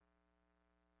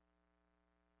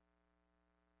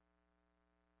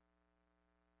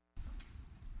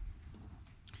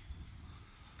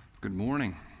Good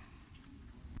morning.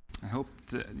 I hope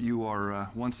that you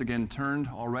are once again turned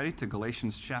already to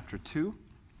Galatians chapter 2.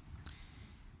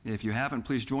 If you haven't,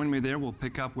 please join me there. We'll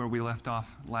pick up where we left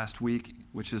off last week,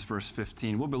 which is verse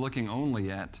 15. We'll be looking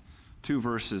only at two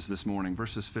verses this morning,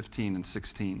 verses 15 and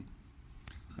 16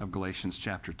 of Galatians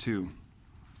chapter 2.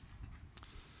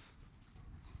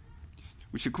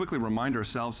 We should quickly remind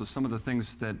ourselves of some of the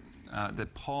things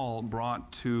that Paul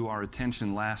brought to our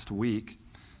attention last week.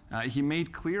 He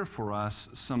made clear for us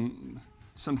some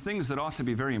things that ought to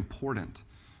be very important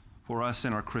for us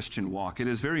in our Christian walk. It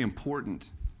is very important,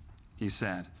 he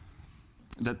said,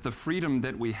 that the freedom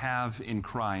that we have in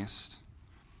Christ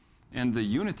and the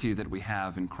unity that we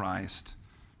have in Christ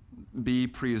be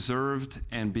preserved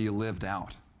and be lived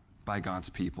out by God's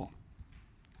people.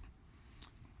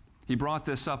 He brought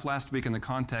this up last week in the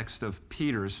context of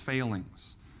Peter's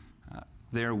failings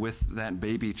there with that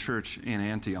baby church in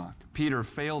Antioch. Peter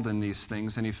failed in these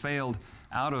things, and he failed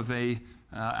out of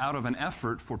an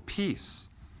effort for peace.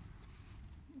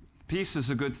 Peace is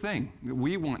a good thing.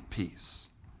 We want peace.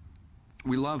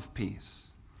 We love peace.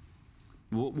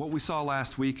 What we saw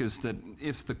last week is that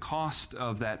if the cost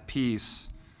of that peace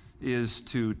is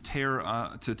to tear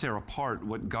apart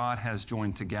what God has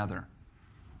joined together,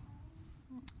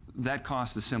 that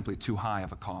cost is simply too high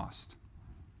of a cost.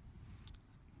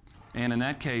 And in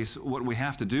that case, what we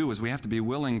have to do is we have to be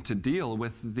willing to deal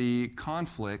with the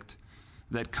conflict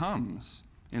that comes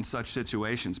in such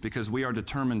situations, because we are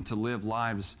determined to live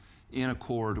lives in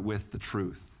accord with the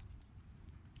truth.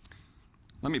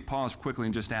 Let me pause quickly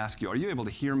and just ask you, are you able to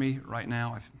hear me right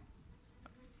now?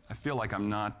 I feel like I'm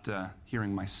not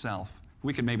hearing myself.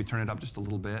 We could maybe turn it up just a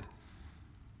little bit.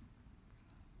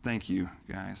 Thank you,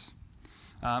 guys.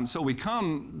 So we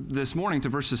come this morning to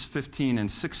verses 15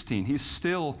 and 16. He's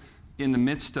still in the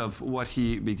midst of what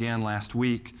he began last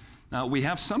week. We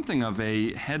have something of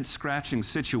a head-scratching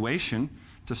situation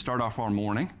to start off our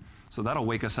morning, so that'll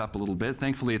wake us up a little bit.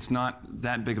 Thankfully, it's not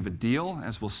that big of a deal,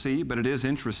 as we'll see, but it is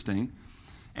interesting,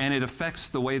 and it affects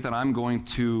the way that I'm going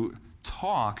to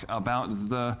talk about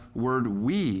the word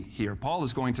we here. Paul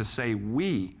is going to say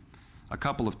we a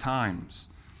couple of times.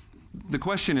 The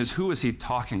question is, who is he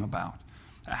talking about?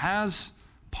 Has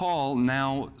Paul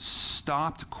now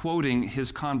stopped quoting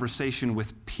his conversation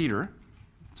with Peter?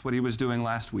 That's what he was doing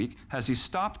last week. Has he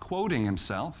stopped quoting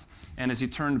himself? And has he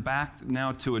turned back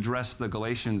now to address the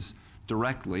Galatians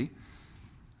directly?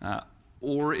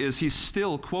 Or is he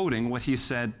still quoting what he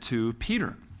said to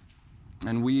Peter?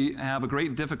 And we have a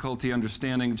great difficulty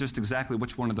understanding just exactly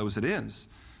which one of those it is,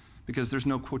 because there's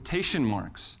no quotation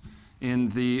marks in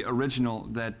the original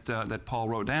that Paul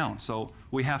wrote down. So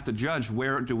we have to judge,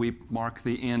 where do we mark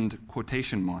the end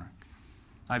quotation mark.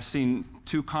 I've seen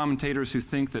two commentators who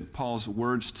think that Paul's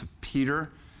words to Peter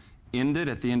ended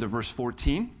at the end of verse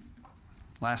 14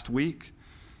 last week.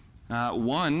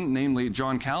 One, namely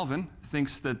John Calvin,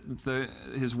 thinks that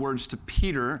his words to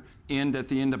Peter end at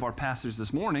the end of our passage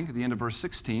this morning, at the end of verse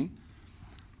 16.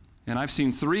 And I've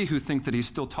seen three who think that he's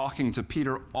still talking to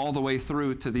Peter all the way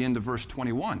through to the end of verse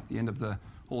 21, the end of the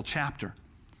whole chapter.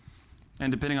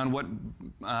 And depending on what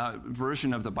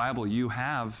version of the Bible you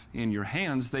have in your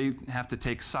hands, they have to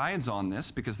take sides on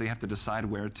this, because they have to decide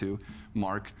where to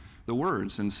mark the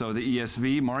words. And so the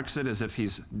ESV marks it as if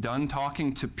he's done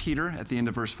talking to Peter at the end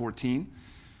of verse 14.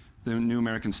 The New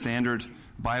American Standard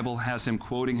Bible has him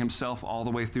quoting himself all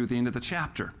the way through the end of the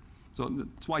chapter. So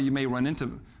that's why you may run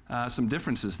into some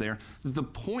differences there. The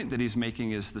point that he's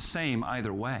making is the same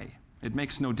either way. It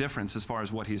makes no difference as far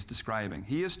as what he's describing.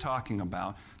 He is talking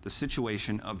about the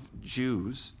situation of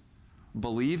Jews,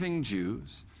 believing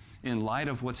Jews, in light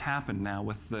of what's happened now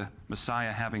with the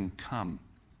Messiah having come.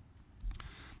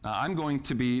 I'm going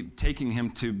to be taking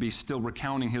him to be still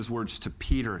recounting his words to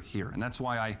Peter here, and that's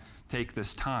why I take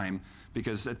this time,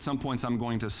 because at some points I'm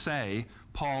going to say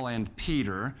Paul and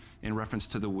Peter in reference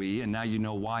to the we, and now you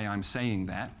know why I'm saying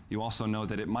that. You also know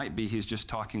that it might be he's just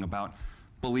talking about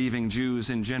believing Jews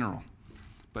in general.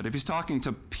 But if he's talking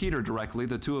to Peter directly,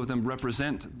 the two of them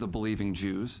represent the believing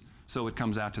Jews, so it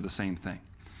comes out to the same thing.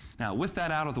 Now, with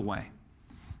that out of the way,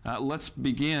 let's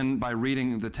begin by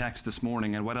reading the text this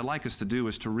morning, and what I'd like us to do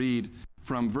is to read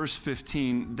from verse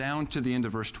 15 down to the end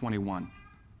of verse 21.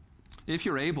 If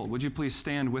you're able, would you please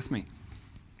stand with me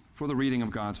for the reading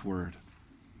of God's Word?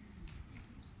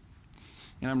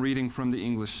 And I'm reading from the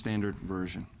English Standard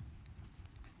Version.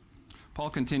 Paul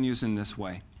continues in this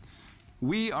way.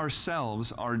 We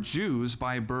ourselves are Jews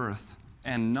by birth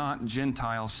and not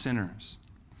Gentile sinners.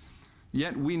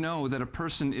 Yet we know that a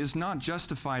person is not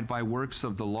justified by works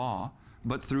of the law,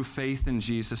 but through faith in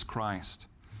Jesus Christ.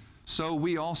 So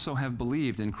we also have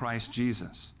believed in Christ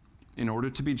Jesus, in order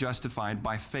to be justified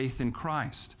by faith in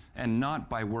Christ and not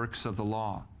by works of the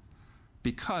law,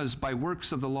 because by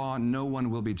works of the law no one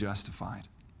will be justified.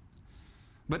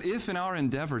 But if in our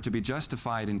endeavor to be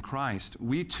justified in Christ,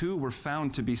 we too were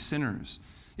found to be sinners,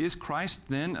 is Christ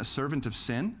then a servant of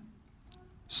sin?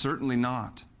 Certainly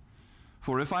not.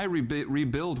 For if I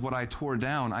rebuild what I tore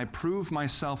down, I prove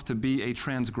myself to be a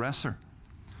transgressor.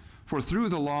 For through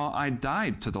the law I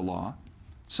died to the law,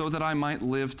 so that I might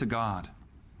live to God.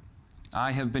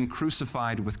 I have been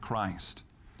crucified with Christ.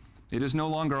 It is no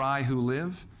longer I who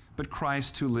live, but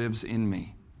Christ who lives in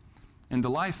me. In the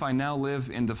life I now live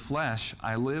in the flesh,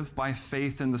 I live by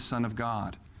faith in the Son of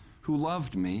God, who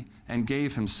loved me and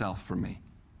gave himself for me.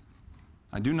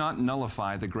 I do not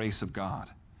nullify the grace of God,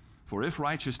 for if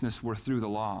righteousness were through the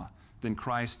law, then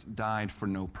Christ died for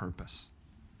no purpose.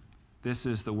 This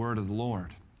is the word of the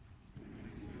Lord.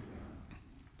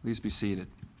 Please be seated.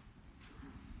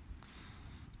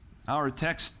 Our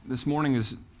text this morning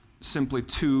is simply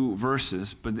 2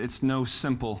 verses, but it's no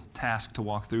simple task to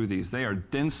walk through these. They are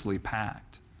densely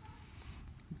packed.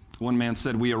 One man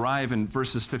said, we arrive in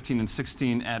verses 15 and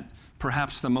 16 at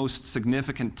perhaps the most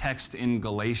significant text in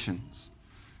Galatians.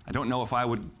 I don't know if I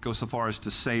would go so far as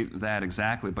to say that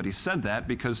exactly, but he said that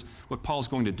because what Paul's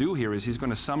going to do here is he's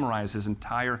going to summarize his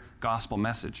entire gospel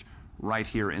message right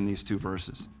here in these 2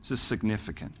 verses. This is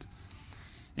significant.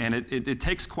 And it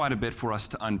takes quite a bit for us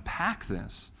to unpack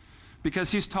this,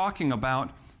 because he's talking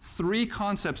about 3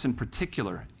 concepts in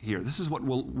particular here. This is what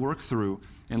we'll work through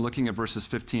in looking at verses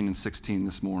 15 and 16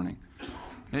 this morning.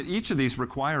 And each of these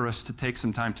require us to take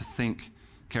some time to think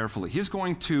carefully. He's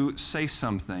going to say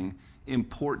something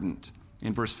important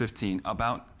in verse 15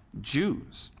 about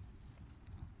Jews.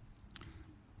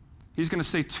 He's going to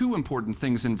say 2 important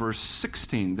things in verse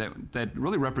 16 that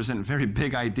really represent very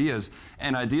big ideas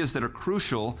and ideas that are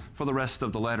crucial for the rest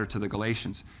of the letter to the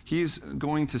Galatians. He's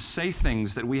going to say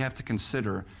things that we have to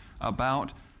consider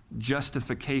about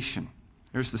justification.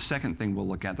 There's the second thing we'll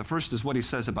look at. The first is what he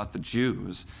says about the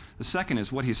Jews. The second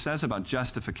is what he says about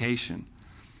justification.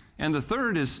 And the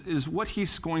third is what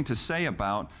he's going to say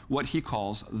about what he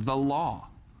calls the law.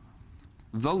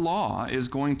 The law is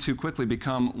going to quickly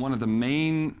become one of the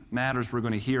main matters we're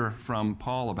going to hear from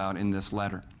Paul about in this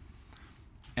letter.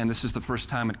 And this is the first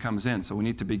time it comes in, so we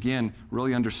need to begin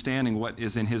really understanding what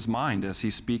is in his mind as he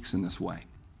speaks in this way.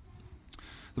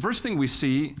 The first thing we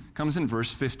see comes in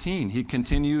verse 15. He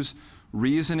continues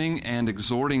reasoning and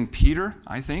exhorting Peter,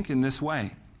 I think, in this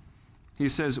way. He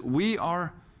says, we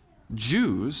are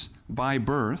Jews by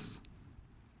birth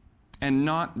and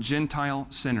not Gentile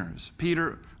sinners.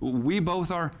 Peter, we both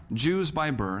are Jews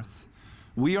by birth.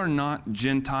 We are not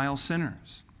Gentile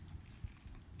sinners.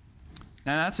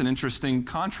 Now that's an interesting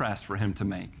contrast for him to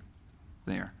make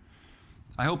there.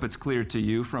 I hope it's clear to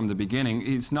you from the beginning,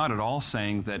 he's not at all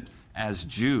saying that as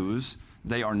Jews,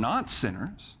 they are not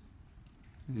sinners.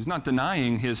 He's not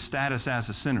denying his status as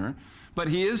a sinner, but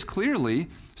he is clearly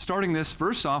starting this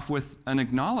verse off with an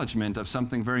acknowledgement of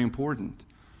something very important.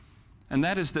 And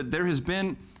that is that there has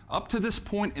been, up to this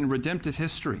point in redemptive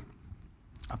history,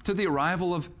 up to the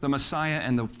arrival of the Messiah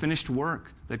and the finished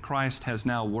work that Christ has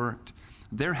now worked,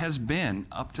 there has been,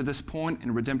 up to this point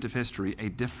in redemptive history, a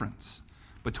difference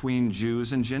between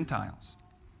Jews and Gentiles.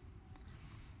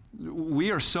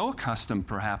 We are so accustomed,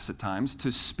 perhaps at times,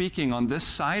 to speaking on this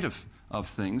side of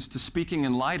things, to speaking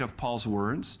in light of Paul's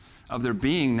words, of there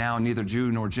being now neither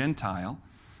Jew nor Gentile,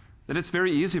 that it's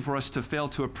very easy for us to fail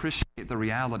to appreciate the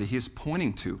reality he's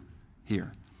pointing to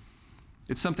here.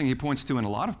 It's something he points to in a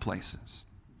lot of places.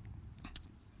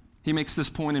 He makes this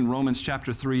point in Romans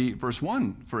chapter 3, verse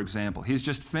 1, for example. He's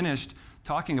just finished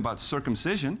talking about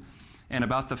circumcision and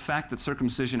about the fact that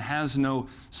circumcision has no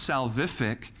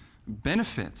salvific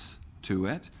benefits to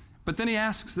it. But then he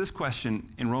asks this question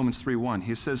in Romans 3:1.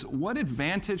 He says, what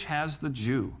advantage has the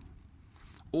Jew?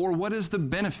 Or what is the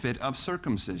benefit of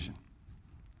circumcision?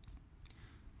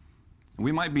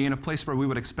 We might be in a place where we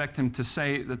would expect him to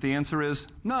say that the answer is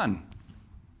none.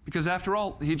 Because after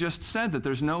all, he just said that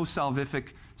there's no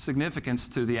salvific significance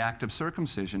to the act of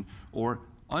circumcision or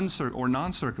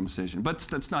non-circumcision. But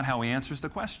that's not how he answers the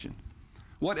question.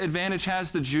 What advantage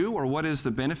has the Jew, or what is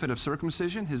the benefit of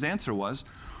circumcision? His answer was,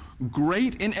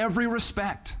 great in every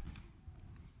respect.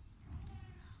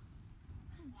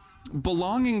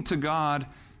 Belonging to God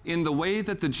in the way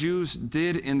that the Jews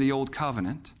did in the Old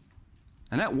Covenant,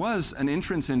 and that was an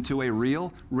entrance into a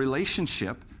real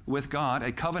relationship with God,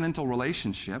 a covenantal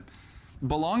relationship.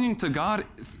 Belonging to God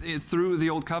through the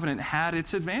Old Covenant had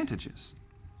its advantages.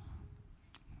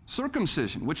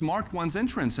 Circumcision, which marked one's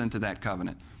entrance into that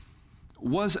covenant,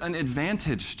 was an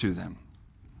advantage to them.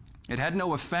 It had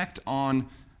no effect on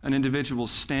an individual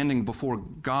standing before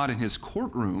God in his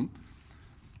courtroom,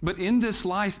 but in this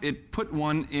life it put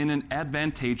one in an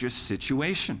advantageous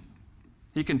situation.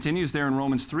 He continues there in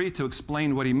Romans 3 to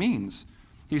explain what he means.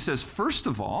 He says, first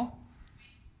of all,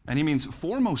 and he means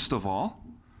foremost of all,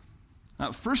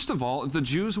 first of all, the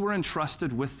Jews were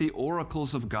entrusted with the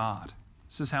oracles of God.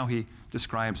 This is how he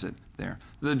describes it there.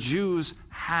 The Jews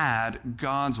had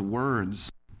God's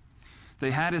words.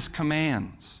 They had his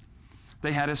commands.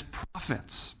 They had his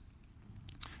prophets.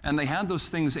 And they had those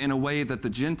things in a way that the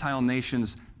Gentile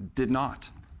nations did not.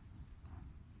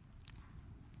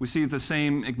 We see the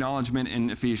same acknowledgement in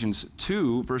Ephesians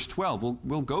 2, verse 12.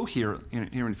 We'll go here in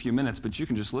a few minutes, but you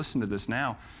can just listen to this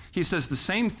now. He says the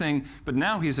same thing, but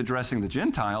now he's addressing the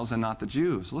Gentiles and not the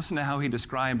Jews. Listen to how he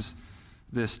describes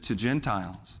this to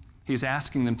Gentiles. He's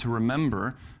asking them to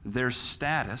remember their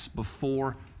status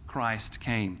before Christ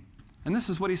came. And this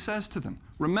is what he says to them.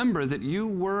 Remember that you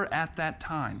were at that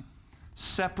time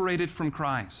separated from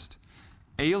Christ,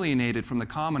 alienated from the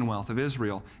commonwealth of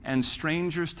Israel, and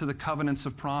strangers to the covenants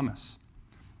of promise,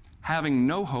 having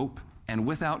no hope and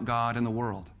without God in the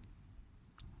world.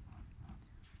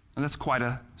 And that's quite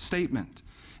a statement.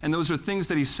 And those are things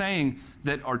that he's saying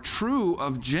that are true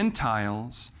of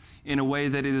Gentiles in a way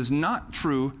that it is not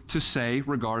true to say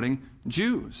regarding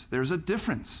Jews. There's a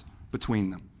difference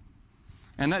between them.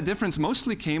 And that difference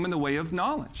mostly came in the way of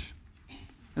knowledge,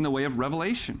 in the way of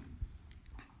revelation.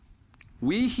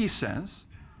 We, he says,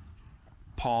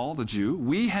 Paul, the Jew,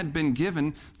 we had been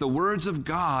given the words of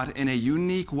God in a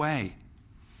unique way.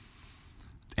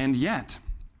 And yet,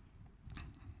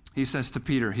 he says to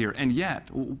Peter here, and yet,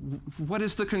 what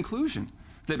is the conclusion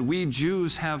that we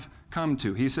Jews have come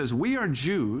to? He says, we are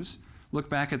Jews, look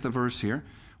back at the verse here,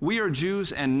 we are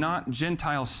Jews and not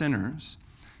Gentile sinners,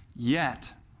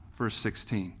 yet, verse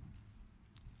 16,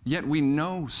 yet we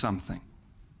know something.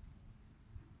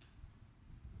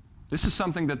 This is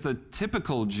something that the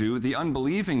typical Jew, the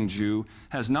unbelieving Jew,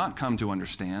 has not come to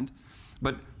understand,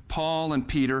 but Paul and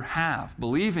Peter have.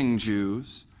 Believing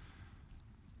Jews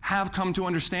have come to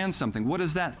understand something. What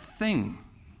is that thing?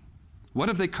 What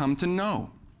have they come to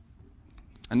know?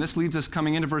 And this leads us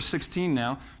coming into verse 16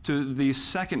 now to the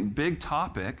second big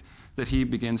topic that he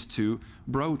begins to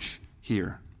broach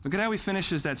here. Look at how he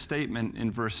finishes that statement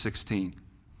in verse 16.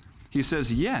 He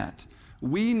says, yet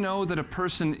we know that a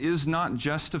person is not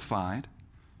justified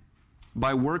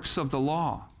by works of the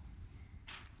law,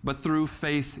 but through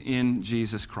faith in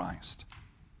Jesus Christ.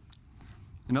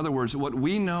 In other words, what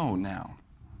we know now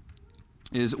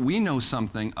is we know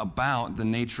something about the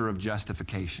nature of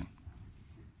justification.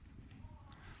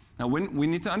 Now, we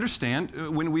need to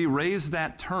understand, when we raise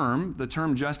that term, the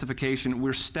term justification,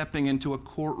 we're stepping into a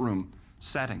courtroom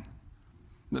setting.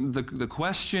 The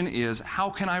question is, how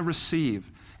can I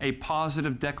receive a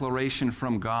positive declaration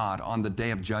from God on the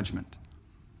day of judgment?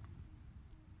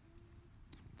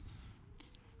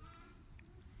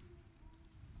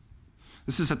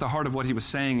 This is at the heart of what he was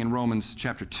saying in Romans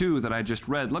chapter 2 that I just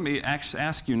read. Let me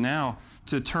ask you now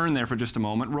to turn there for just a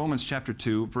moment. Romans chapter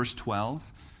 2, verse 12,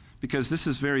 because this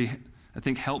is very, I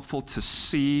think, helpful to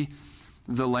see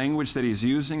the language that he's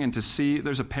using and to see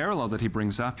there's a parallel that he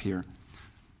brings up here.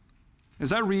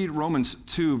 As I read Romans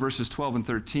 2, verses 12 and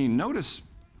 13, notice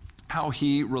how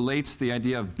he relates the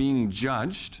idea of being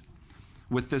judged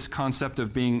with this concept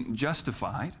of being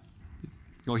justified.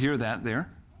 You'll hear that there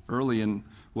early in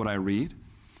what I read.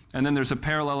 And then there's a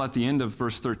parallel at the end of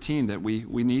verse 13 that we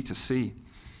need to see.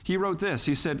 He wrote this.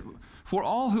 He said, for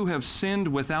all who have sinned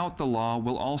without the law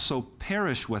will also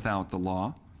perish without the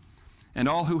law, and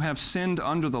all who have sinned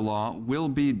under the law will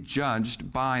be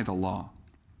judged by the law.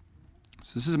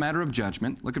 So this is a matter of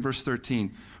judgment. Look at verse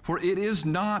 13. For it is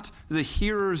not the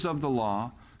hearers of the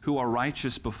law who are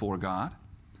righteous before God,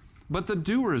 but the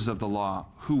doers of the law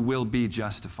who will be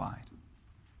justified.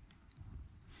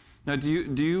 Now, do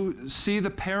you see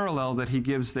the parallel that he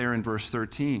gives there in verse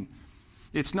 13?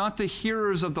 It's not the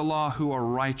hearers of the law who are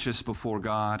righteous before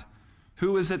God.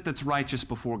 Who is it that's righteous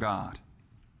before God?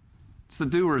 It's the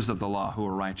doers of the law who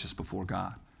are righteous before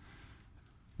God.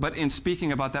 But in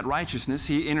speaking about that righteousness,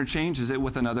 he interchanges it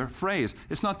with another phrase.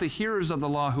 It's not the hearers of the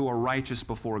law who are righteous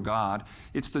before God.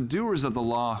 It's the doers of the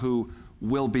law who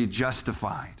will be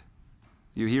justified.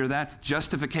 You hear that?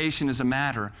 Justification is a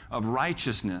matter of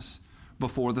righteousness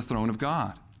before the throne of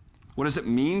God. What does it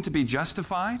mean to be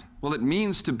justified? Well, it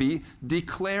means to be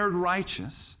declared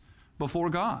righteous before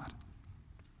God.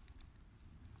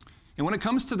 And when it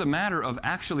comes to the matter of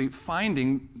actually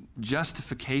finding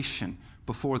justification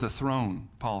before the throne,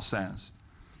 Paul says,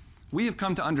 we have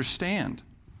come to understand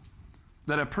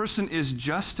that a person is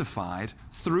justified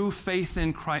through faith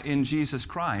in Jesus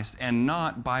Christ and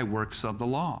not by works of the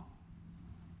law.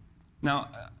 Now,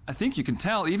 I think you can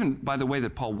tell, even by the way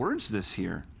that Paul words this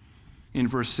here in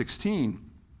verse 16,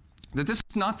 that this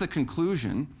is not the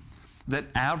conclusion that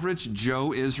average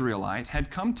Joe Israelite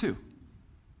had come to.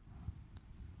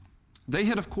 They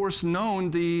had, of course,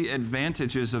 known the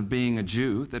advantages of being a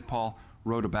Jew that Paul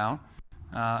wrote about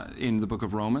in the book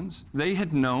of Romans. They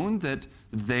had known that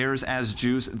theirs as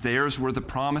Jews, theirs were the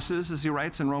promises, as he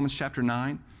writes in Romans chapter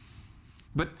 9.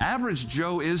 But average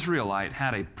Joe Israelite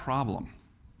had a problem,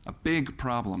 a big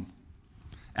problem.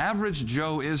 Average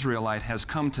Joe Israelite has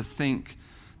come to think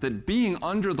that being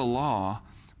under the law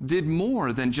did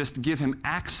more than just give him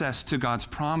access to God's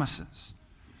promises.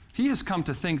 He has come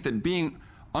to think that being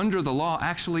under the law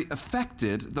actually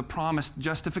affected the promised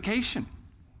justification,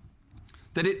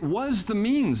 that it was the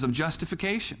means of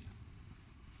justification.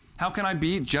 How can I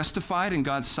be justified in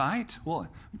God's sight? Well,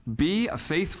 be a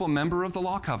faithful member of the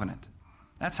law covenant.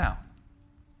 That's how.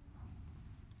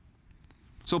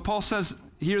 So Paul says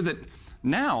here that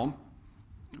now,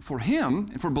 for him,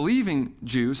 for believing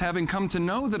Jews, having come to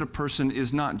know that a person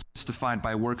is not justified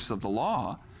by works of the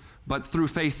law, but through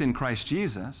faith in Christ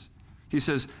Jesus, he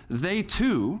says, they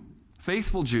too,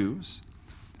 faithful Jews,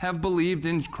 have believed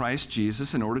in Christ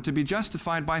Jesus in order to be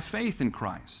justified by faith in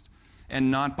Christ and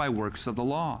not by works of the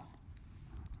law.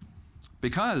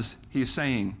 Because, he's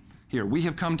saying here, we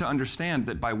have come to understand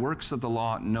that by works of the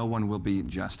law, no one will be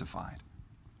justified.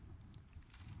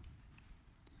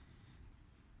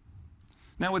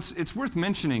 Now, it's worth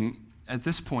mentioning at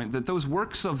this point that those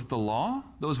works of the law,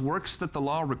 those works that the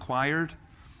law required,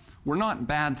 were not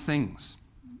bad things,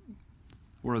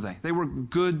 were they? They were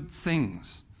good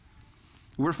things.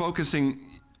 We're focusing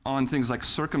on things like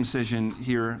circumcision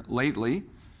here lately,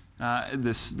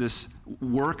 this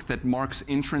work that marks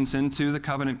entrance into the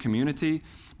covenant community.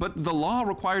 But the law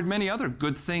required many other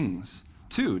good things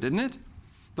too, didn't it?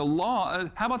 The law,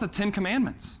 how about the Ten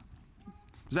Commandments?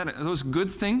 Are those good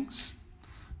things?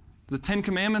 The Ten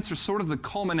Commandments are sort of the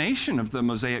culmination of the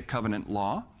Mosaic covenant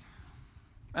law.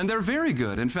 And they're very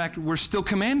good. In fact, we're still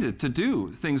commanded to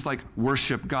do things like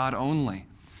worship God only,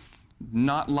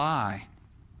 not lie,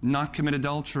 not commit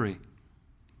adultery,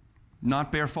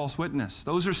 not bear false witness.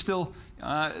 Those are still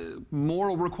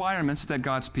moral requirements that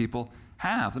God's people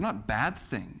have. They're not bad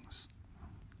things.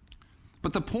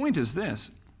 But the point is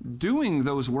this: doing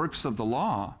those works of the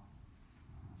law,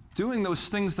 doing those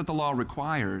things that the law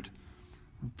required,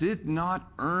 did not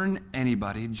earn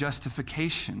anybody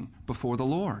justification before the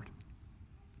Lord.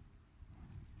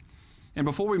 And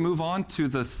before we move on to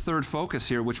the third focus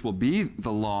here, which will be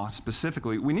the law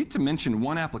specifically, we need to mention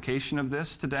one application of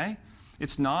this today.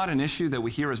 It's not an issue that we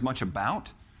hear as much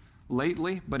about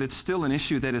lately, but it's still an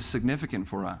issue that is significant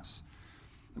for us.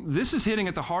 This is hitting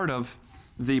at the heart of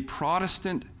the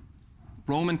Protestant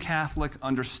Roman Catholic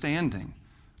understanding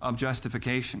of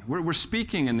justification. We're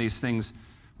speaking in these things,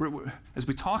 as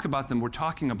we talk about them, we're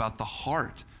talking about the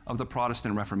heart of the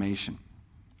Protestant Reformation.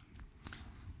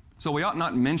 So we ought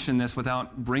not mention this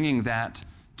without bringing that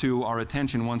to our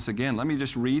attention once again. Let me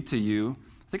just read to you,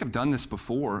 I think I've done this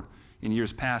before in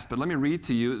years past, but let me read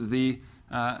to you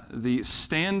the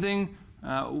standing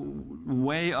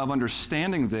way of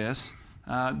understanding this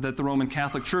that the Roman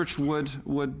Catholic Church would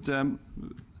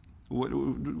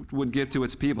give to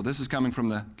its people. This is coming from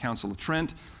the Council of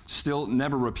Trent, still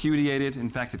never repudiated.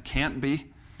 In fact, it can't be,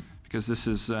 because this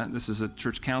is a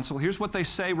church council. Here's what they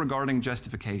say regarding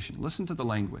justification. Listen to the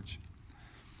language.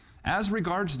 As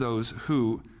regards those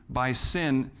who, by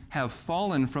sin, have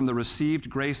fallen from the received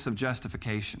grace of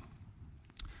justification,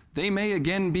 they may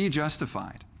again be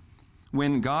justified,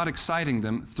 when God exciting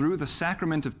them through the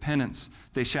sacrament of penance,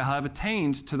 they shall have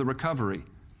attained to the recovery,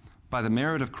 by the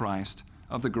merit of Christ,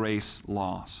 of the grace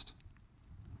lost.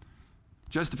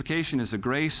 Justification is a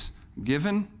grace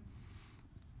given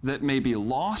that may be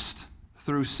lost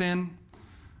through sin,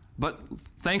 but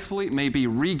thankfully may be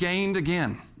regained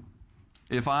again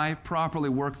if I properly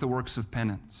work the works of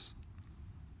penance.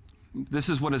 This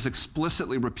is what is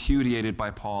explicitly repudiated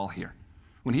by Paul here.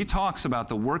 When he talks about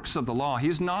the works of the law,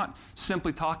 he's not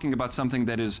simply talking about something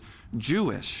that is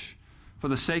Jewish for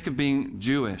the sake of being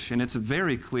Jewish, and it's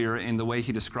very clear in the way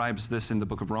he describes this in the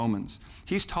book of Romans.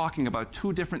 He's talking about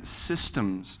two different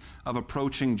systems of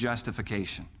approaching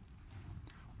justification.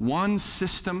 One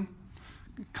system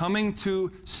coming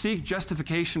to seek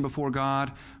justification before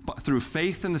God through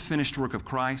faith in the finished work of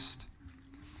Christ,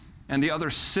 and the other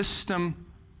system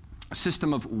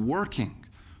of working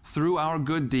through our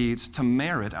good deeds to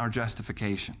merit our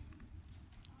justification.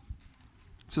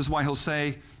 This is why he'll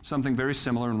say something very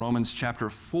similar in Romans chapter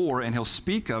 4, and he'll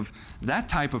speak of that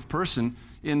type of person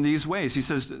in these ways.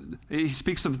 He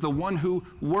speaks of the one who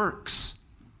works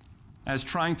as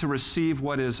trying to receive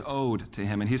what is owed to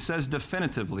him. And he says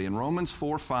definitively in Romans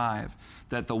 4:5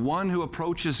 that the one who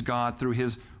approaches God through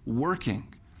his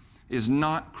working is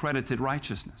not credited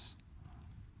righteousness.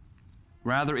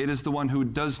 Rather, it is the one who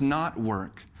does not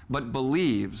work, but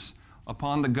believes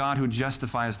upon the God who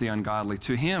justifies the ungodly.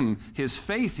 To him, his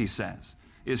faith, he says,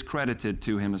 is credited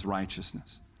to him as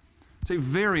righteousness. It's a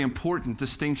very important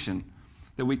distinction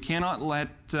that we cannot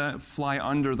let fly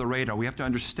under the radar. We have to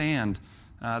understand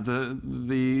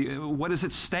what is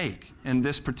at stake in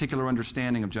this particular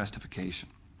understanding of justification.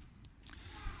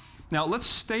 Now, let's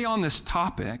stay on this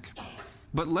topic,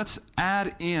 but let's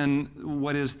add in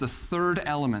what is the third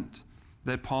element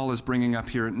that Paul is bringing up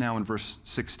here now in verse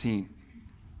 16.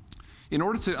 In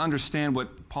order to understand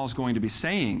what Paul's going to be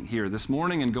saying here this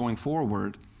morning and going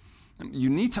forward, you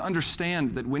need to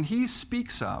understand that when he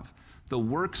speaks of the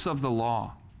works of the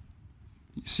law,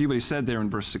 you see what he said there in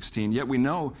verse 16, yet we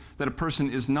know that a person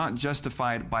is not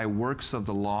justified by works of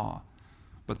the law,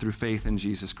 but through faith in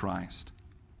Jesus Christ.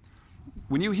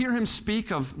 When you hear him speak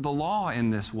of the law in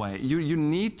this way, you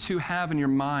need to have in your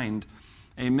mind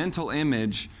a mental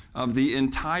image of the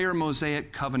entire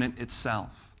Mosaic covenant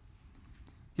itself.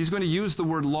 He's going to use the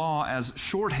word law as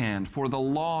shorthand for the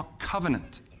law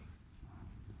covenant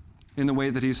in the way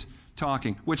that he's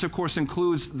talking, which of course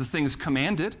includes the things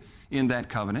commanded in that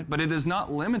covenant, but it is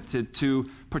not limited to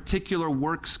particular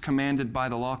works commanded by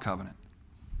the law covenant.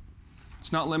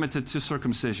 It's not limited to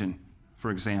circumcision, for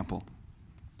example.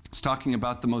 It's talking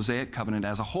about the Mosaic covenant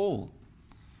as a whole.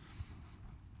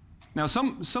 Now,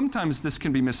 sometimes this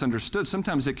can be misunderstood.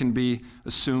 Sometimes it can be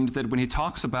assumed that when he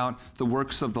talks about the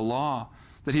works of the law,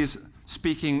 that he's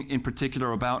speaking in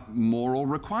particular about moral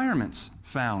requirements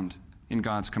found in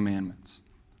God's commandments.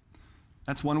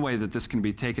 That's one way that this can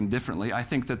be taken differently. I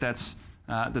think that's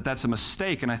a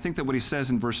mistake, and I think that what he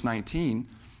says in verse 19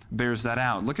 bears that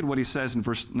out. Look at what he says in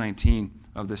verse 19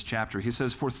 of this chapter. He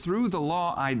says, "For through the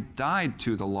law I died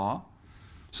to the law,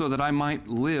 so that I might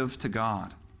live to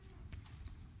God."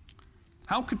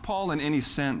 How could Paul in any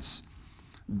sense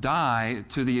die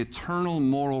to the eternal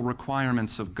moral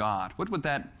requirements of God? What would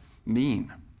that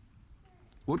mean?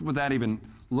 What would that even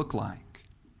look like?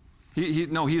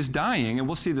 He's dying, and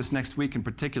we'll see this next week in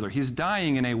particular. He's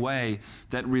dying in a way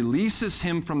that releases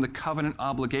him from the covenant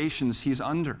obligations he's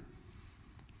under.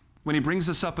 When he brings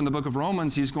this up in the book of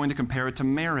Romans, he's going to compare it to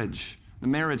marriage, the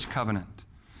marriage covenant.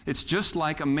 It's just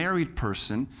like a married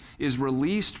person is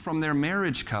released from their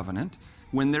marriage covenant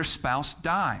when their spouse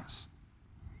dies.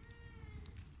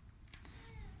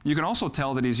 You can also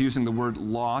tell that he's using the word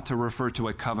law to refer to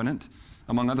a covenant,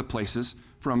 among other places,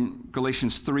 from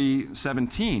Galatians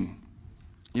 3:17.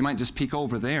 You might just peek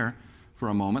over there for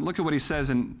a moment. Look at what he says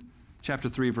in chapter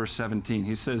 3, verse 17.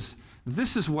 He says,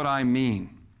 "This is what I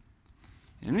mean."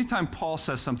 And anytime Paul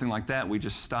says something like that, we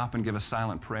just stop and give a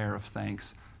silent prayer of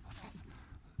thanks.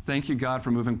 Thank you, God, for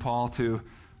moving Paul to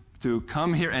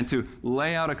come here and to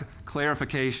lay out a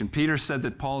clarification. Peter said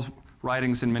that Paul's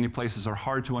writings in many places are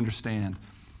hard to understand.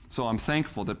 So I'm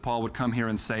thankful that Paul would come here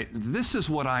and say, "This is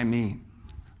what I mean."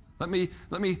 Let me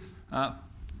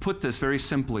put this very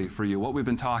simply for you, what we've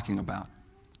been talking about.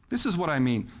 This is what I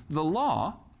mean. The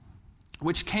law,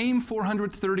 which came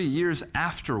 430 years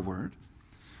afterward,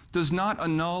 does not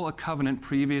annul a covenant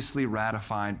previously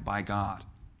ratified by God.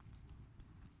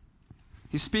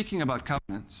 He's speaking about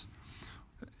covenants.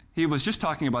 He was just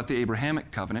talking about the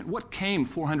Abrahamic covenant. What came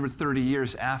 430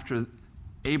 years after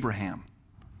Abraham?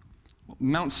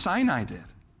 Mount Sinai did.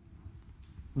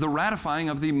 The ratifying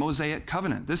of the Mosaic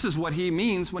covenant. This is what he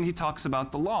means when he talks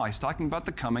about the law. He's talking about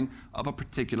the coming of a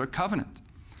particular covenant.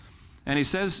 And he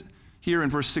says here in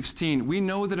verse 16, "We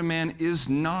know that a man is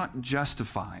not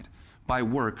justified by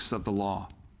works of the law."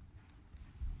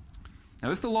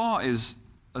 Now, if the law is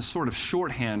a sort of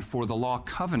shorthand for the law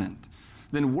covenant,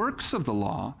 then works of the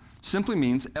law simply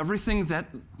means everything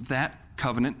that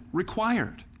covenant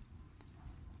required.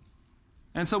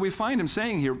 And so we find him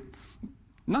saying here,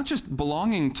 not just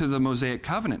belonging to the Mosaic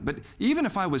covenant, but even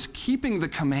if I was keeping the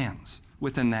commands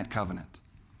within that covenant,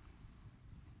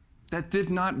 that did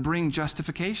not bring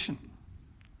justification.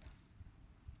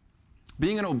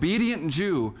 Being an obedient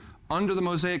Jew under the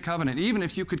Mosaic covenant, even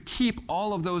if you could keep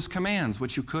all of those commands,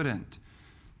 which you couldn't,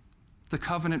 the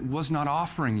covenant was not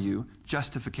offering you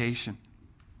justification.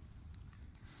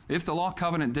 If the law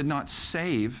covenant did not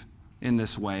save in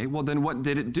this way, well, then what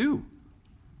did it do?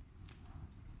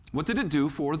 What did it do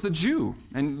for the Jew?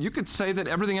 And you could say that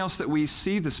everything else that we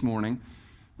see this morning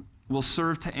will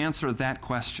serve to answer that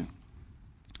question.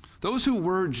 Those who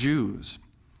were Jews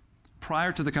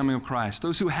prior to the coming of Christ,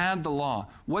 those who had the law,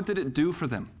 what did it do for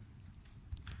them?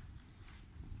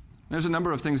 There's a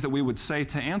number of things that we would say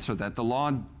to answer that. The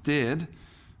law did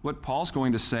what Paul's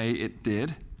going to say it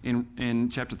did in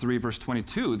chapter 3, verse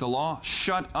 22. The law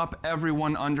shut up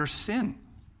everyone under sin.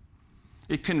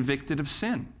 It convicted of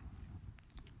sin.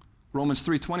 Romans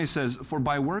 3:20 says, "For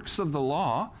by works of the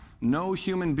law, no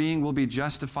human being will be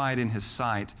justified in his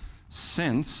sight,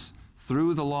 since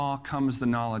through the law comes the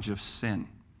knowledge of sin."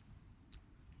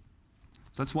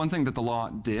 So that's one thing that the law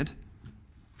did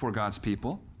for God's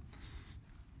people.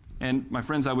 And my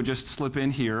friends, I would just slip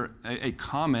in here a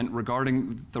comment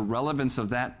regarding the relevance of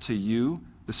that to you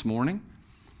this morning.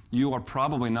 You are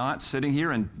probably not sitting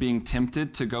here and being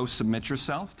tempted to go submit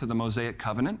yourself to the Mosaic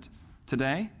covenant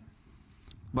today.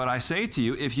 But I say to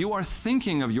you, if you are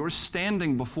thinking of your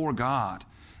standing before God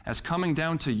as coming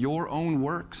down to your own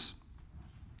works,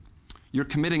 you're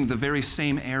committing the very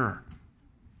same error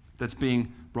that's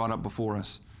being brought up before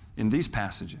us in these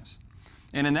passages.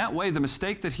 And in that way, the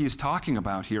mistake that he's talking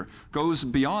about here goes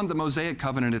beyond the Mosaic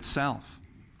covenant itself.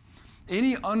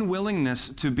 Any unwillingness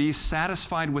to be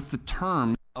satisfied with the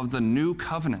terms of the new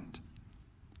covenant,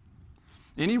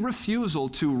 any refusal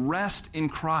to rest in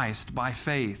Christ by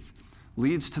faith,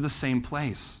 leads to the same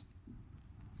place.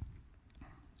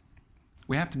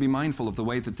 We have to be mindful of the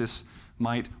way that this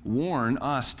might warn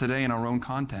us today in our own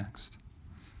context.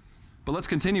 But let's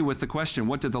continue with the question,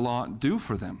 what did the law do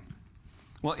for them?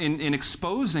 Well, in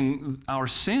exposing our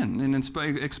sin, in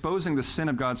exposing the sin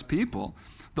of God's people,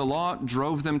 the law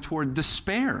drove them toward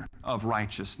despair of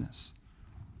righteousness.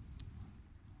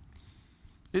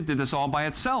 It did this all by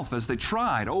itself as they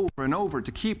tried over and over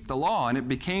to keep the law, and it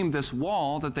became this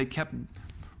wall that they kept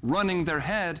running their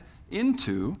head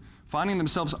into, finding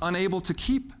themselves unable to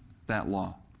keep that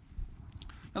law.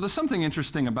 Now, there's something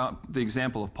interesting about the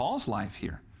example of Paul's life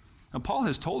here. Now, Paul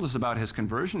has told us about his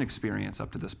conversion experience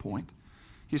up to this point.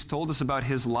 He's told us about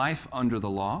his life under the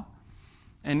law.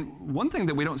 And one thing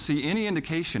that we don't see any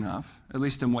indication of, at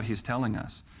least in what he's telling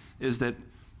us, is that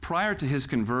prior to his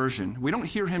conversion, we don't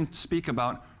hear him speak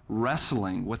about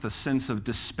wrestling with a sense of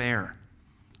despair,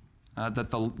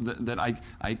 that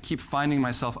I keep finding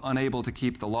myself unable to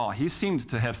keep the law. He seemed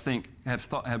to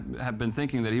have been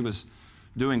thinking that he was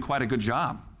doing quite a good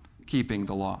job keeping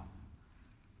the law.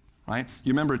 Right?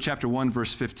 You remember chapter 1,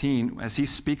 verse 15, as he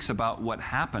speaks about what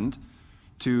happened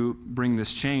to bring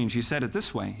this change, he said it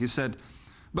this way. He said,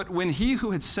 "But when he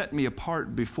who had set me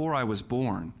apart before I was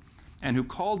born, and who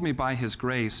called me by his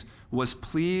grace, was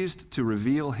pleased to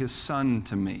reveal his Son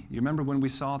to me." You remember when we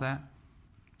saw that?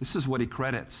 This is what he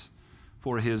credits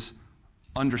for his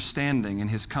understanding and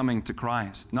his coming to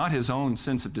Christ, not his own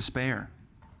sense of despair.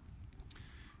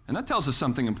 And that tells us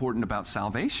something important about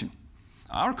salvation.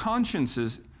 Our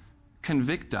consciences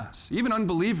convict us. Even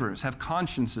unbelievers have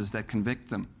consciences that convict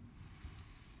them.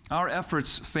 Our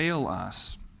efforts fail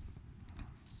us.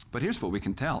 But here's what we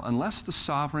can tell. Unless the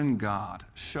sovereign God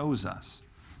shows us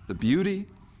the beauty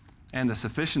and the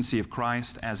sufficiency of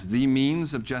Christ as the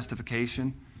means of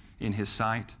justification in his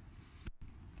sight,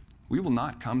 we will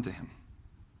not come to him.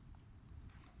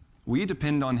 We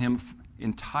depend on him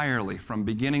entirely from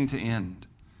beginning to end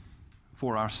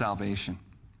for our salvation.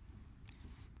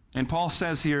 And Paul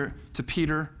says here to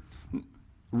Peter,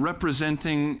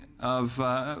 representing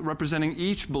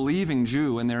each believing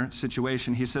Jew in their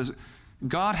situation, he says,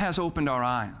 God has opened our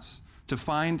eyes to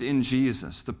find in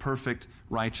Jesus the perfect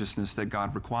righteousness that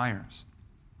God requires.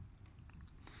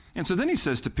 And so then he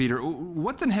says to Peter,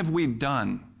 what then have we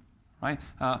done? Right?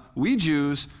 We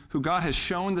Jews, who God has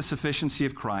shown the sufficiency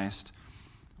of Christ,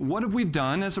 what have we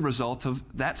done as a result of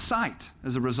that sight,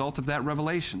 as a result of that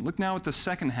revelation? Look now at the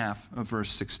second half of verse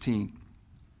 16.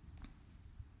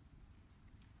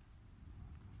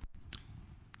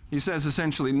 He says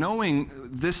essentially, knowing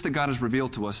this that God has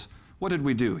revealed to us, what did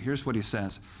we do? Here's what he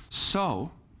says.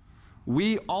 So,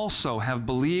 we also have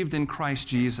believed in Christ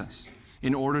Jesus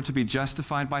in order to be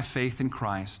justified by faith in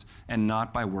Christ and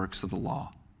not by works of the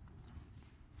law.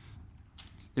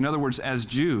 In other words, as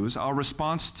Jews, our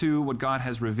response to what God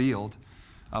has revealed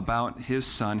about his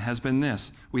Son has been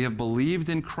this. We have believed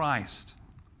in Christ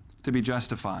to be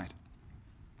justified.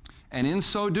 And in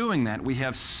so doing that, we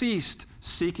have ceased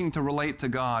seeking to relate to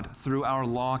God through our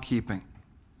law keeping.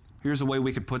 Here's a way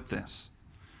we could put this.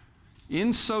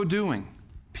 In so doing,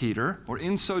 Peter, or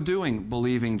in so doing,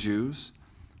 believing Jews,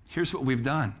 here's what we've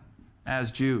done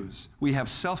as Jews. We have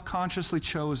self-consciously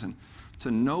chosen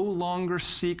to no longer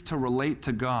seek to relate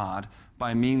to God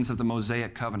by means of the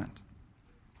Mosaic covenant.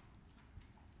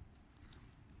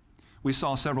 We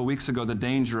saw several weeks ago the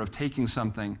danger of taking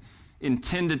something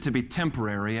intended to be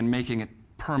temporary and making it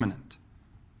permanent.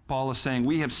 Paul is saying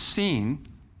we have seen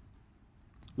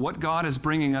what God is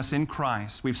bringing us in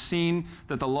Christ. We've seen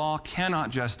that the law cannot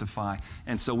justify,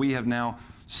 and so we have now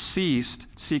ceased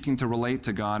seeking to relate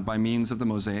to God by means of the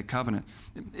Mosaic covenant.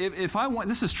 If I want,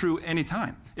 this is true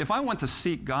anytime. If I want to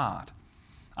seek God,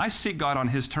 I seek God on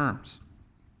His terms,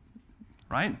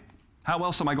 right? How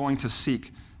else am I going to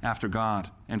seek after God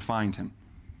and find Him?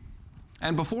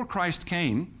 And before Christ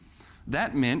came,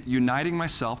 that meant uniting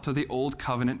myself to the old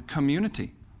covenant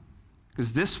community,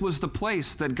 because this was the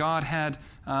place that God had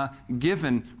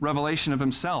given revelation of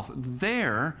Himself.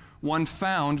 There, one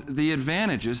found the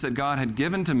advantages that God had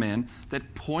given to men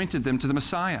that pointed them to the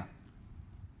Messiah.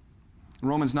 In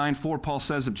Romans 9:4, Paul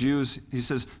says of Jews, he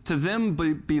says, "To them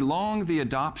belong the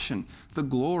adoption, the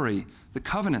glory, the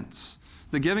covenants,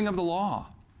 the giving of the law,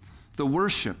 the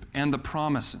worship, and the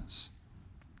promises."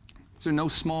 These are no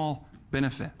small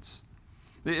benefits.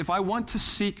 If I want to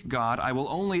seek God, I will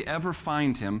only ever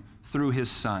find Him through His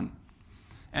Son.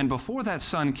 And before that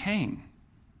Son came,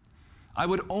 I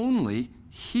would only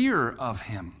hear of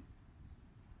Him.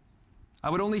 I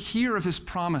would only hear of His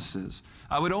promises.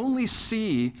 I would only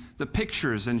see the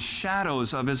pictures and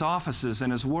shadows of His offices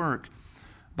and His work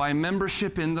by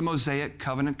membership in the Mosaic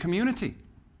covenant community.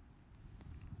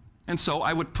 And so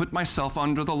I would put myself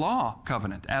under the law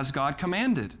covenant as God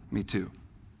commanded me to.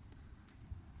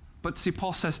 But see,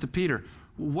 Paul says to Peter,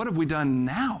 what have we done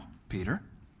now, Peter,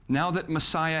 now that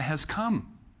Messiah has come?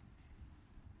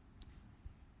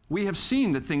 We have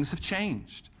seen that things have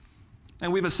changed.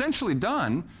 And we've essentially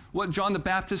done what John the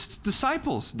Baptist's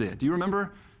disciples did. Do you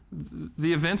remember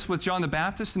the events with John the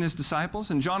Baptist and his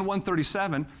disciples? In John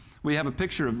 1:37, we have a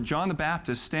picture of John the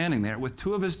Baptist standing there with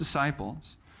two of his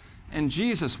disciples, and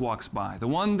Jesus walks by, the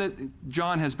one that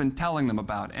John has been telling them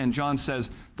about. And John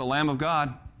says, "The Lamb of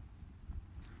God."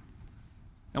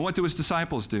 And what do his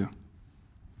disciples do?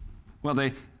 Well,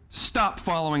 they stop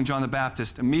following John the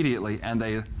Baptist immediately, and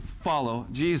they follow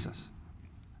Jesus.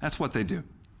 That's what they do.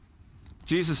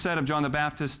 Jesus said of John the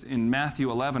Baptist in Matthew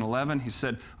 11:11, He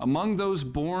said, "Among those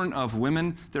born of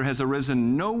women, there has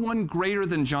arisen no one greater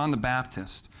than John the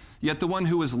Baptist. Yet the one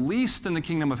who is least in the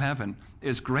kingdom of heaven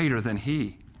is greater than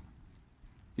he."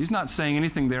 He's not saying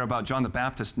anything there about John the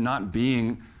Baptist not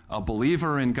being a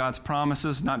believer in God's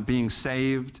promises, not being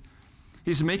saved.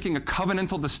 He's making a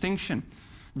covenantal distinction.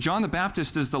 John the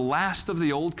Baptist is the last of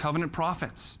the old covenant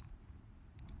prophets.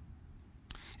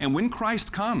 And when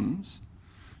Christ comes,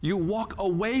 you walk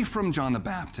away from John the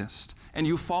Baptist and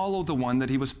you follow the one that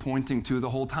he was pointing to the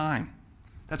whole time.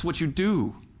 That's what you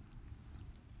do.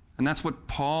 And that's what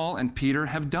Paul and Peter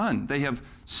have done. They have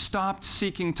stopped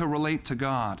seeking to relate to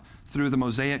God through the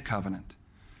Mosaic covenant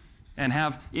and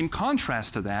have, in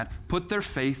contrast to that, put their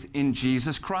faith in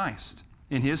Jesus Christ,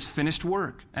 in His finished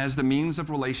work as the means of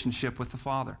relationship with the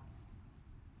Father.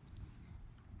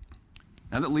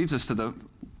 Now that leads us to the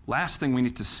last thing we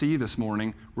need to see this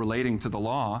morning relating to the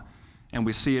law, and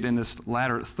we see it in this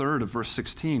latter third of verse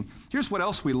 16. Here's what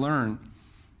else we learn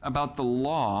about the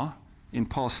law in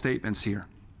Paul's statements here.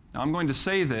 Now I'm going to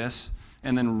say this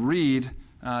and then read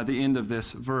the end of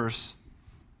this verse,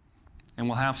 and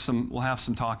we'll have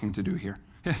some talking to do here.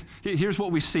 Here's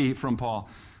what we see from Paul.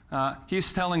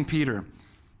 He's telling Peter,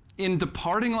 in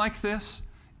departing like this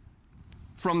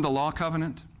from the law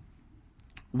covenant,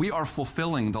 we are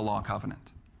fulfilling the law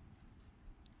covenant.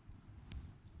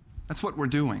 That's what we're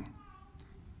doing.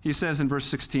 He says in verse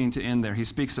 16 to end there, he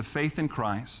speaks of faith in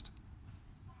Christ.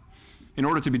 In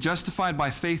order to be justified by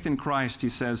faith in Christ, he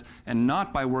says, and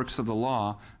not by works of the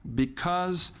law,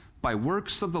 because by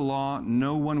works of the law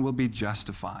no one will be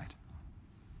justified.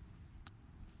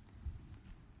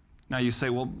 Now you say,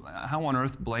 well, how on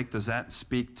earth, Blake, does that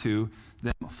speak to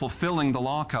them fulfilling the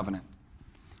law covenant?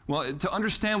 Well, to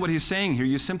understand what he's saying here,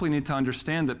 you simply need to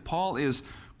understand that Paul is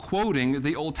quoting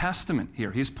the Old Testament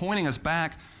here. He's pointing us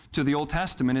back to the Old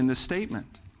Testament in this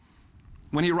statement.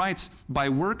 When he writes, by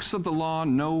works of the law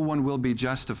no one will be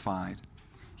justified,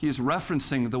 he is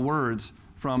referencing the words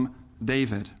from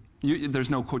David. There's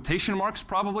no quotation marks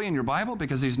probably in your Bible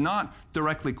because he's not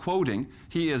directly quoting.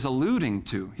 He is alluding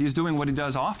to. He's doing what he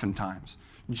does oftentimes,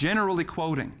 generally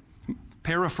quoting,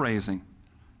 paraphrasing,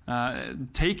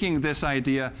 taking this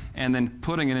idea and then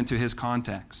putting it into his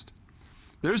context.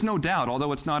 There's no doubt,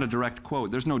 although it's not a direct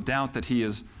quote, there's no doubt that he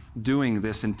is doing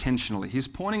this intentionally. He's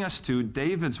pointing us to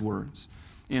David's words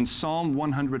in Psalm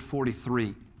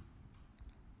 143.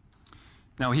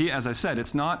 Now, as I said,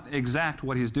 it's not exact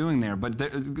what he's doing there,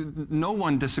 but no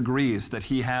one disagrees that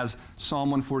he has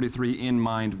Psalm 143 in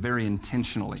mind very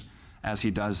intentionally as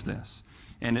he does this.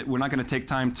 And we're not going to take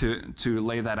time to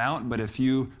lay that out, but if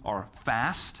you are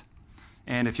fast,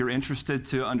 and if you're interested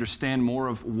to understand more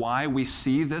of why we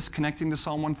see this connecting to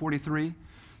Psalm 143,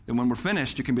 then when we're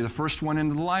finished, you can be the first one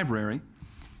into the library.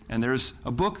 And there's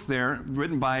a book there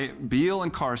written by Beale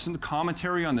and Carson, the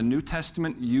commentary on the New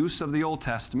Testament use of the Old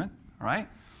Testament, all right?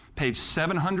 Page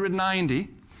 790,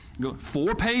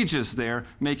 4 pages there,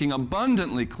 making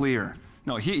abundantly clear.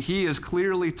 No, he is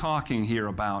clearly talking here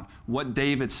about what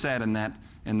David said in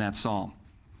that psalm.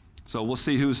 So we'll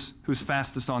see who's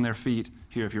fastest on their feet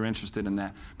here if you're interested in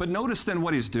that. But notice then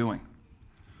what he's doing.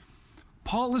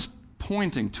 Paul is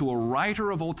pointing to a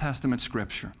writer of Old Testament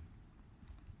Scripture,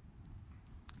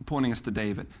 pointing us to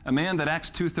David, a man that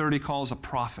Acts 2:30 calls a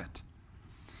prophet,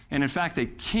 and in fact a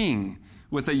king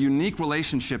with a unique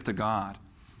relationship to God.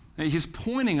 And he's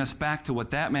pointing us back to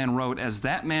what that man wrote as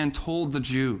that man told the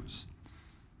Jews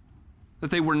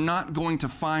that they were not going to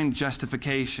find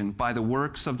justification by the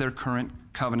works of their current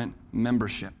covenant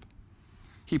membership.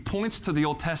 He points to the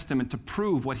Old Testament to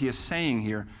prove what he is saying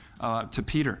here to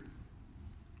Peter.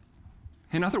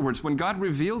 In other words, when God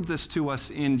revealed this to us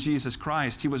in Jesus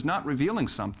Christ, he was not revealing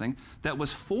something that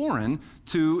was foreign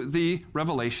to the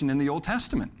revelation in the Old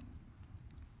Testament.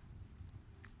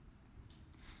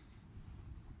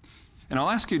 And I'll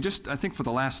ask you just, I think for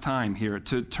the last time here,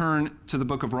 to turn to the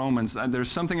book of Romans. There's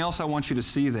something else I want you to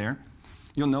see there.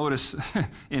 You'll notice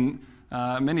in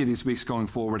many of these weeks going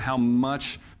forward how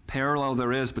much parallel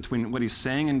there is between what he's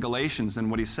saying in Galatians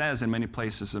and what he says in many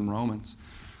places in Romans.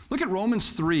 Look at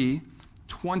Romans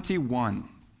 3:21.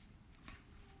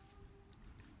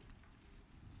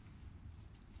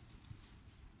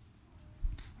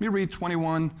 Let me read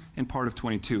 21 and part of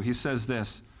 22. He says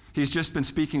this. He's just been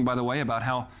speaking, by the way, about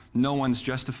how no one's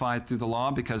justified through the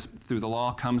law because through the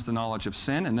law comes the knowledge of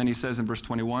sin. And then he says in verse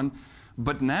 21,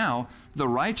 but now the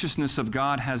righteousness of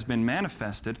God has been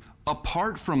manifested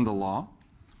apart from the law,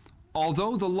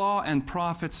 although the law and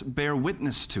prophets bear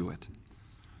witness to it.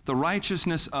 The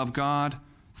righteousness of God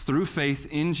through faith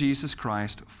in Jesus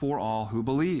Christ for all who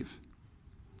believe.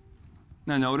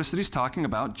 Now notice that he's talking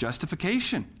about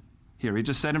justification. Here he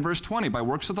just said in verse 20, by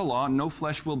works of the law, no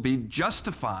flesh will be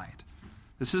justified.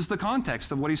 This is the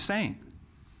context of what he's saying.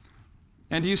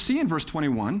 And do you see in verse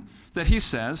 21 that he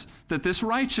says that this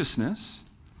righteousness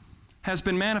has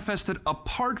been manifested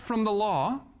apart from the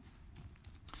law?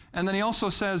 And then he also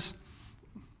says,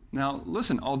 now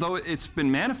listen, although it's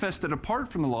been manifested apart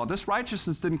from the law, this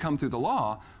righteousness didn't come through the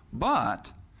law,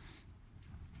 but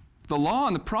the law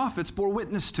and the prophets bore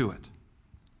witness to it.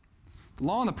 The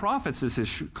law and the prophets is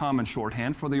his common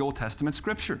shorthand for the Old Testament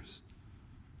Scriptures.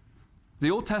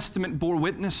 The Old Testament bore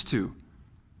witness to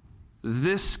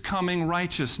this coming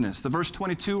righteousness, the verse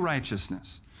 22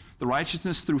 righteousness, the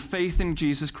righteousness through faith in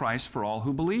Jesus Christ for all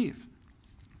who believe.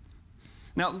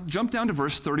 Now, jump down to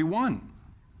verse 31.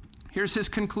 Here's his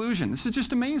conclusion. This is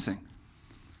just amazing.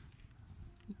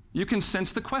 You can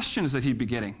sense the questions that he'd be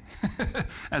getting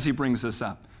as he brings this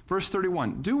up. Verse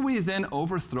 31, do we then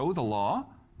overthrow the law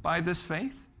by this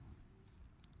faith?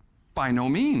 By no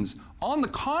means. On the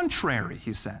contrary,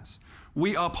 he says,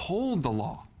 we uphold the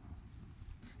law.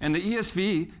 And the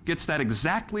ESV gets that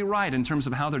exactly right in terms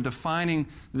of how they're defining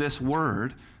this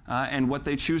word and what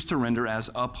they choose to render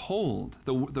as uphold.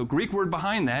 The Greek word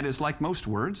behind that is like most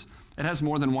words. It has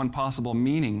more than one possible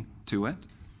meaning to it,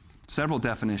 several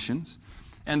definitions.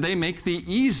 And they make the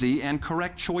easy and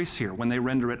correct choice here when they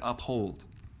render it uphold.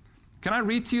 Can I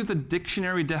read to you the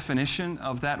dictionary definition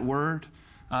of that word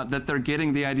that they're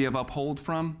getting the idea of uphold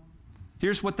from?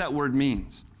 Here's what that word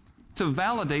means. To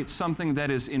validate something that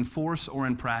is in force or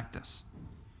in practice.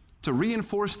 To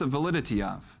reinforce the validity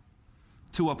of.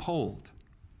 To uphold.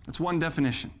 That's one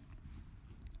definition.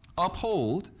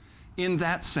 Uphold in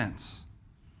that sense.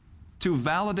 To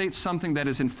validate something that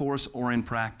is in force or in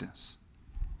practice.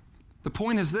 The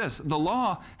point is this. The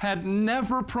law had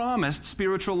never promised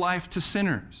spiritual life to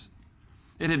sinners.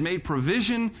 It had made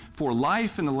provision for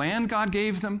life in the land God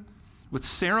gave them, with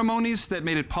ceremonies that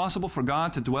made it possible for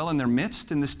God to dwell in their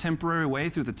midst in this temporary way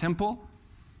through the temple.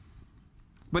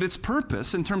 But its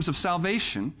purpose in terms of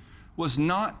salvation was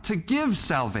not to give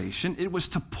salvation, it was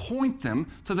to point them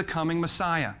to the coming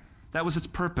Messiah. That was its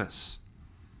purpose.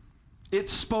 It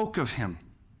spoke of him.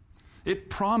 It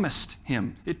promised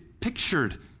him. It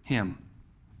pictured him.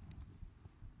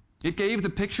 It gave the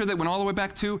picture that went all the way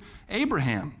back to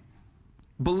Abraham.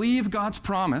 Believe God's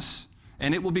promise,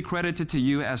 and it will be credited to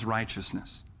you as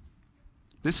righteousness.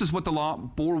 This is what the law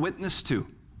bore witness to,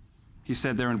 he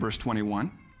said there in verse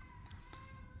 21.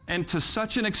 And to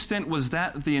such an extent was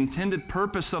that the intended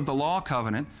purpose of the law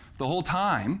covenant the whole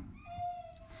time,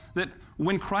 that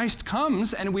when Christ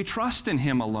comes and we trust in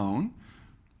him alone,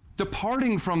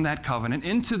 departing from that covenant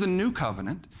into the new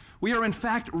covenant, we are in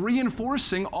fact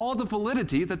reinforcing all the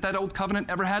validity that old covenant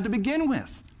ever had to begin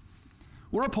with.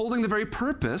 We're upholding the very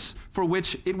purpose for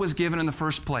which it was given in the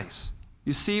first place.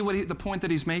 You see the point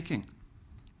that he's making?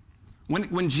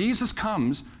 When Jesus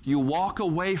comes, you walk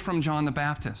away from John the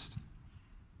Baptist.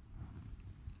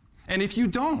 And if you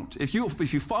don't, if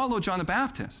you follow John the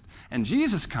Baptist and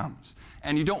Jesus comes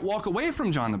and you don't walk away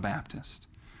from John the Baptist,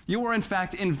 you are in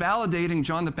fact invalidating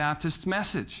John the Baptist's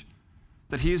message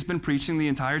that he has been preaching the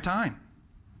entire time.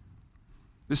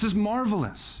 This is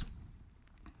marvelous.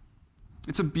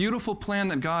 It's a beautiful plan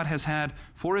that God has had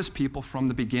for his people from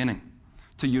the beginning,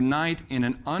 to unite in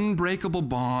an unbreakable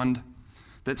bond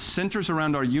that centers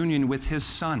around our union with his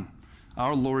Son,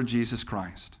 our Lord Jesus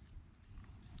Christ.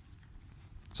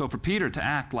 So for Peter to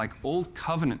act like old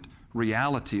covenant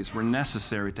realities were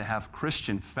necessary to have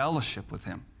Christian fellowship with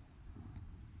him.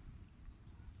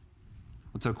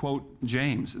 To quote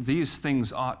James, these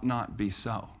things ought not be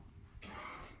so.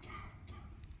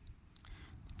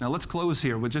 Now let's close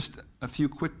here with just a few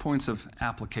quick points of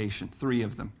application, 3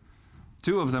 of them.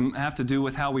 2 of them have to do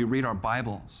with how we read our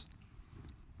Bibles.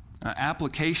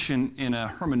 Application in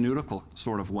a hermeneutical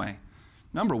sort of way.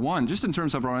 Number 1, just in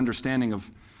terms of our understanding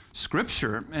of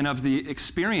Scripture and of the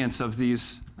experience of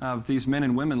these men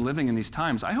and women living in these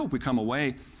times, I hope we come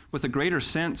away with a greater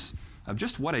sense of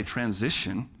just what a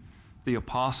transition the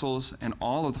apostles and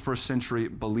all of the first century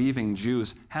believing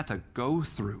Jews had to go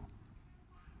through.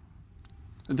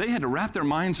 They had to wrap their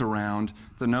minds around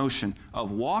the notion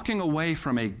of walking away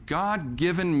from a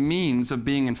God-given means of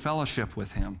being in fellowship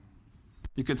with him.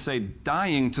 You could say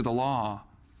dying to the law,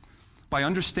 by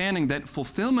understanding that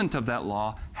fulfillment of that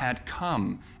law had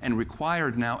come and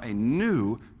required now a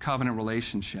new covenant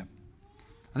relationship.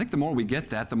 I think the more we get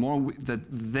that, the more that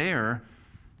their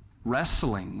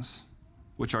wrestlings,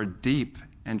 which are deep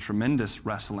and tremendous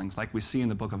wrestlings like we see in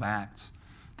the book of Acts,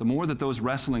 the more that those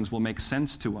wrestlings will make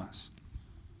sense to us.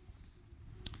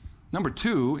 Number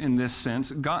 2, in this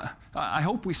sense, I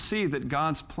hope we see that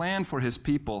God's plan for his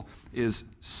people is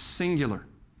singular.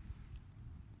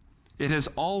 It has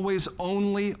always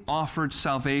only offered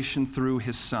salvation through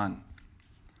his Son.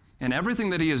 And everything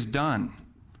that he has done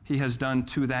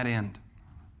to that end,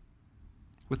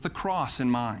 with the cross in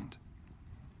mind,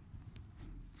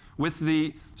 with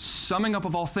the summing up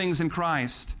of all things in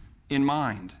Christ in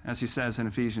mind, as he says in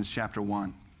Ephesians chapter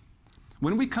 1.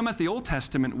 When we come at the Old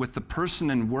Testament with the person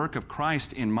and work of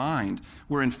Christ in mind,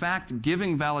 we're in fact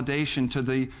giving validation to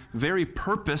the very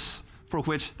purpose for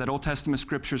which that Old Testament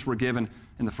scriptures were given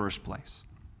in the first place.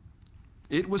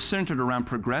 It was centered around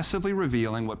progressively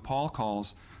revealing what Paul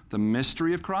calls the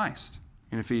mystery of Christ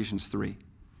in Ephesians 3,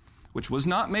 which was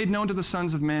not made known to the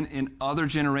sons of men in other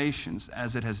generations,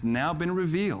 as it has now been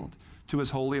revealed to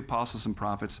his holy apostles and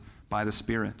prophets by the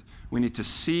Spirit. We need to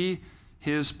see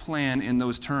his plan in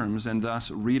those terms and thus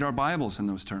read our Bibles in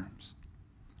those terms.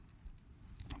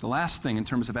 The last thing in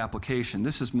terms of application,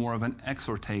 this is more of an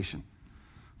exhortation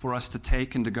for us to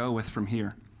take and to go with from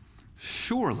here.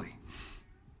 Surely,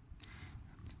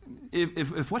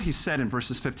 if what he said in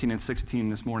verses 15 and 16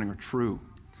 this morning are true,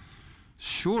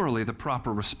 surely the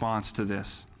proper response to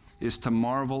this is to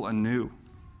marvel anew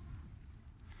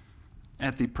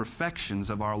at the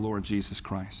perfections of our Lord Jesus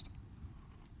Christ.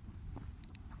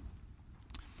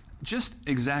 Just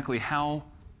exactly how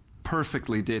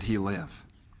perfectly did he live?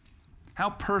 How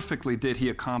perfectly did he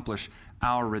accomplish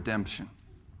our redemption?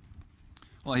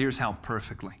 Well, here's how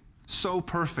perfectly. So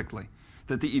perfectly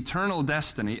that the eternal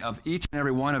destiny of each and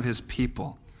every one of his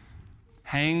people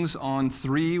hangs on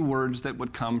 3 words that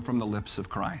would come from the lips of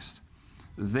Christ.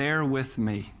 There with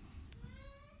me.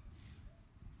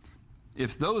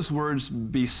 If those words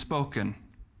be spoken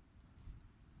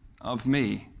of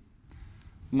me,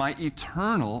 my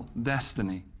eternal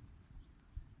destiny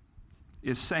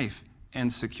is safe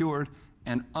and secured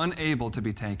and unable to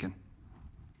be taken.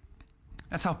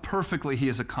 That's how perfectly he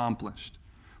has accomplished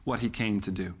what he came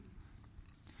to do.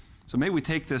 So may we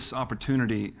take this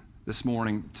opportunity this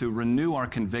morning to renew our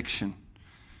conviction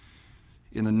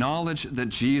in the knowledge that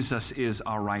Jesus is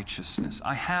our righteousness.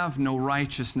 I have no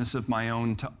righteousness of my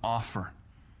own to offer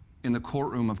in the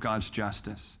courtroom of God's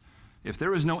justice. If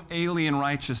there is no alien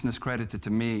righteousness credited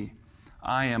to me,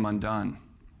 I am undone.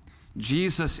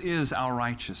 Jesus is our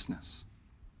righteousness.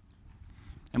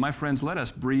 And my friends, let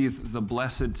us breathe the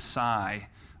blessed sigh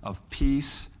of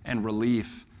peace and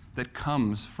relief that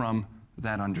comes from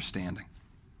that understanding.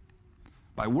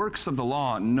 By works of the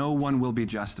law, no one will be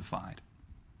justified.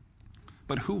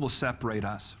 But who will separate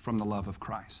us from the love of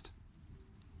Christ?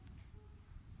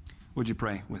 Would you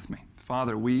pray with me?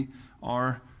 Father, we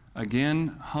are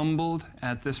again humbled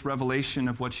at this revelation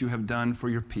of what you have done for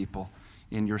your people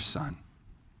in your Son.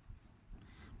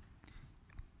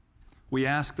 We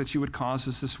ask that you would cause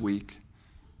us this week,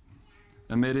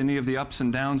 amid any of the ups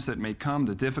and downs that may come,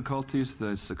 the difficulties,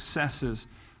 the successes,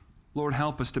 Lord,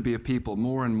 help us to be a people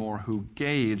more and more who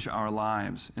gauge our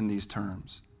lives in these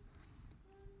terms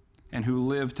and who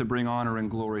live to bring honor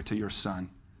and glory to your Son.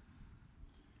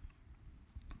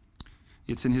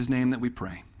 It's in his name that we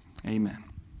pray. Amen.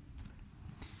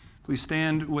 Please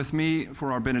stand with me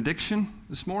for our benediction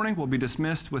this morning. We'll be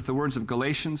dismissed with the words of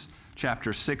Galatians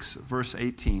chapter 6, verse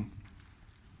 18.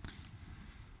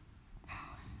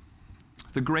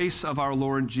 The grace of our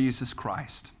Lord Jesus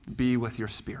Christ be with your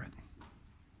spirit.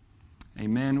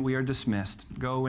 Amen. We are dismissed. Go